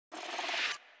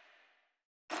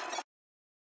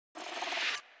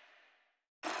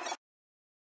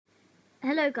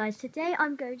Hello guys, today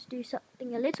I'm going to do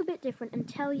something a little bit different and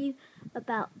tell you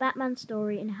about Batman's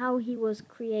story and how he was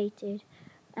created.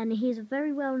 And he's a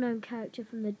very well known character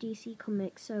from the DC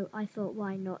Comics, so I thought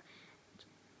why not.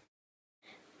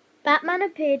 Batman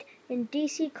appeared in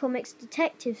DC Comics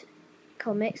Detective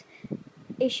Comics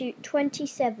issue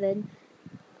 27,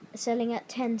 selling at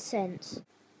 10 cents.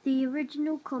 The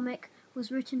original comic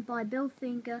was written by Bill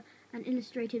Finger and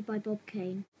illustrated by Bob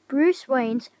Kane. Bruce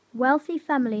Wayne's wealthy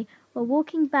family were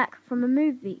walking back from a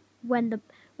movie when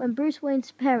Bruce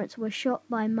Wayne's parents were shot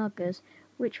by muggers,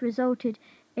 which resulted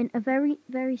in a very,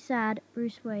 very sad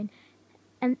Bruce Wayne.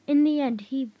 And in the end,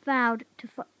 he vowed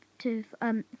to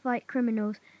fight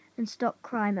criminals and stop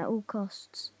crime at all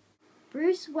costs.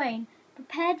 Bruce Wayne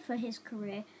prepared for his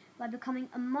career by becoming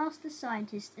a master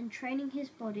scientist and training his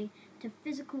body to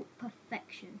physical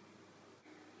perfection.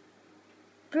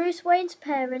 Bruce Wayne's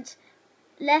parents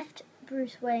left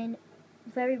Bruce Wayne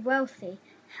very wealthy.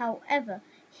 However,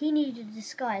 he needed a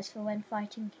disguise for when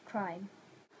fighting crime.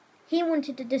 He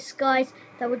wanted a disguise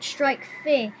that would strike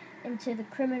fear into the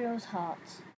criminals'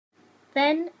 hearts.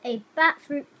 Then a bat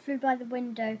flew by the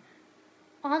window,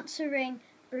 answering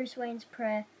Bruce Wayne's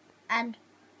prayer, and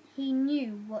he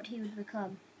knew what he would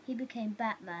become. He became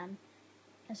Batman,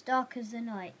 as dark as the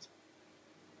night.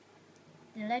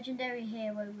 The legendary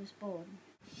hero was born.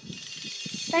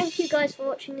 Thank you guys for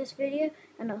watching this video,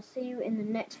 and I'll see you in the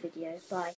next video. Bye.